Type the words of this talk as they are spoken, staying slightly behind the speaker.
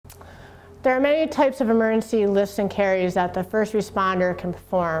There are many types of emergency lifts and carries that the first responder can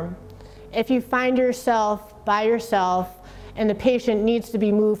perform. If you find yourself by yourself and the patient needs to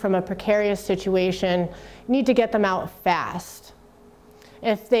be moved from a precarious situation, you need to get them out fast.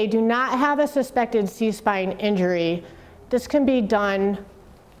 If they do not have a suspected C-spine injury, this can be done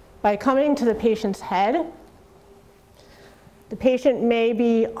by coming to the patient's head. The patient may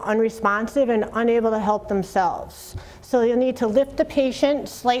be unresponsive and unable to help themselves. So you'll need to lift the patient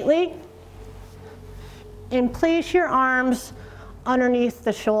slightly and place your arms underneath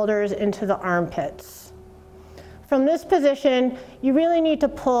the shoulders into the armpits. From this position, you really need to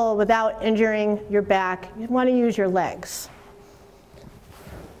pull without injuring your back. You want to use your legs.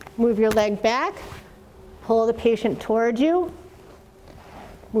 Move your leg back, pull the patient towards you,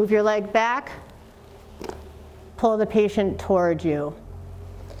 move your leg back, pull the patient towards you.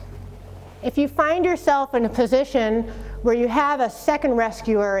 If you find yourself in a position where you have a second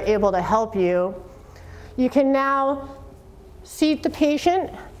rescuer able to help you, you can now seat the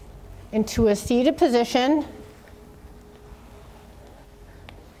patient into a seated position.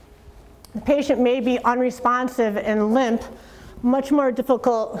 The patient may be unresponsive and limp, much more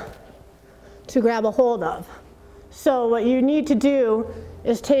difficult to grab a hold of. So what you need to do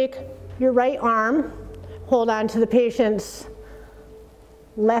is take your right arm, hold on to the patient's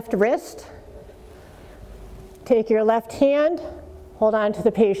left wrist, take your left hand, hold on to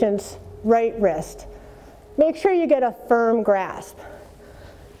the patient's right wrist. Make sure you get a firm grasp.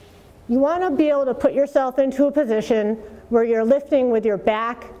 You want to be able to put yourself into a position where you're lifting with your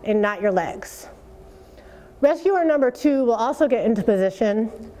back and not your legs. Rescuer number 2 will also get into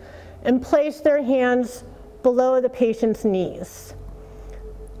position and place their hands below the patient's knees.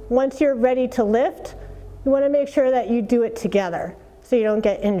 Once you're ready to lift, you want to make sure that you do it together so you don't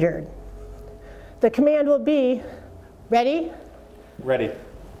get injured. The command will be, ready? Ready.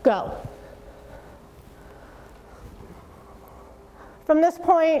 Go. From this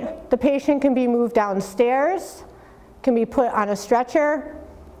point, the patient can be moved downstairs, can be put on a stretcher,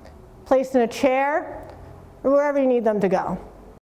 placed in a chair, or wherever you need them to go.